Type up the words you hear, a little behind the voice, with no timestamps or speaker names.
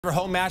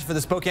Home match for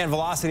the Spokane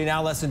Velocity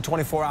now less than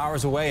 24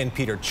 hours away. And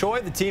Peter Choi,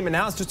 the team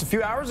announced just a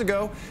few hours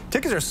ago,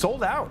 tickets are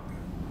sold out.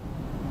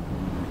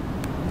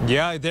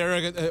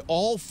 Yeah,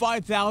 all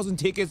 5,000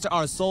 tickets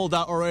are sold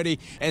out already.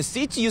 And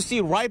seats you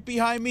see right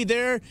behind me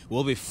there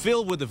will be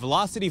filled with the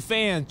Velocity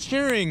fans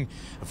cheering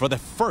for the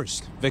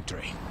first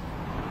victory.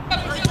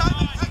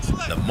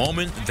 The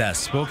moment that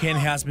Spokane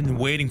has been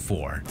waiting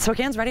for.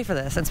 Spokane's ready for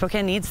this, and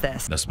Spokane needs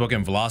this. The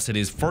Spokane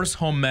Velocity's first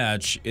home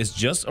match is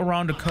just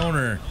around the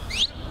corner.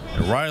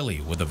 And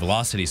Riley with the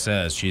Velocity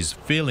says she's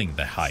feeling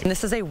the hype.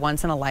 This is a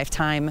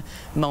once-in-a-lifetime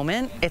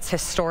moment. It's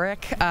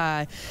historic.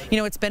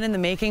 It's been in the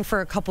making for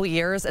a couple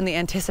years, and the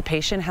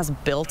anticipation has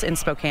built in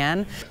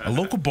Spokane. A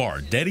local bar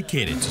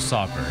dedicated to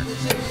soccer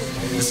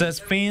says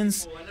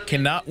fans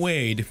cannot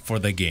wait for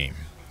the game.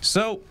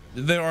 So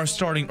they are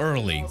starting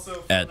early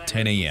at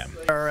 10 a.m.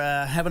 We're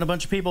having a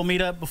bunch of people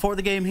meet up before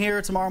the game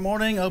here tomorrow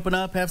morning, open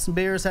up, have some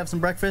beers, have some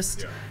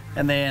breakfast,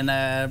 and then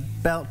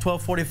about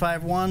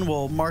 12:45, 1,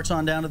 we'll march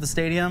on down to the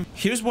stadium.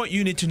 Here's what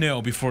you need to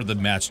know before the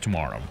match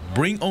tomorrow.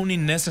 Bring only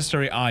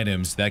necessary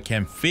items that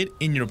can fit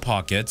in your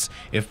pockets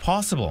if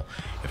possible.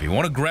 If you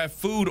want to grab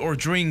food or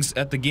drinks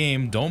at the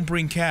game, don't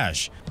bring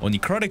cash. Only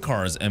credit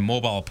cards and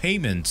mobile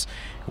payments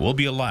will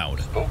be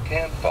allowed.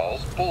 Spokane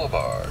Falls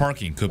Boulevard.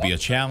 Parking could be a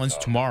challenge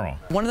tomorrow.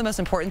 One of the most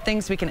important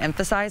things we can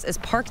emphasize is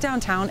park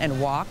downtown and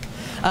walk.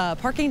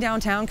 Parking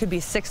downtown could be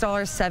 $6,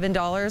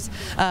 $7,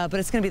 but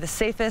it's going to be the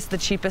safest, the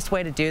cheapest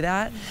way to do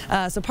that.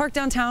 So park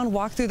downtown,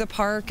 walk through the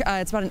park.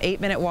 It's about an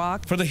 8-minute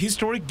walk. For the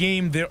historic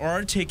game, they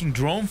are taking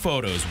drone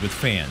photos with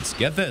fans.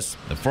 Get this,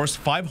 the first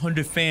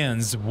 500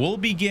 fans will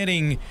be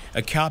getting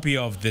a copy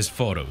of these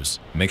photos.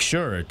 Make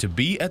sure to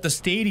be at the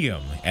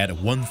stadium at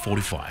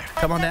 1:45.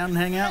 Come on down and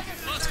hang out.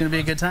 It's going to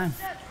be a good time.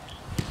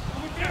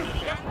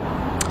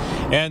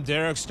 And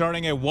Derek,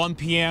 starting at 1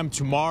 p.m.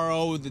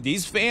 tomorrow,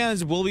 these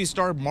fans will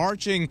start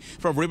marching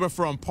from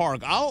Riverfront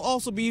Park. I'll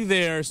also be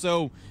there,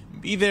 so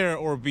be there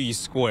or be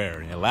square.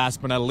 And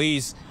last but not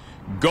least,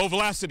 go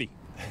Velocity.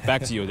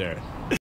 Back to you, Derek.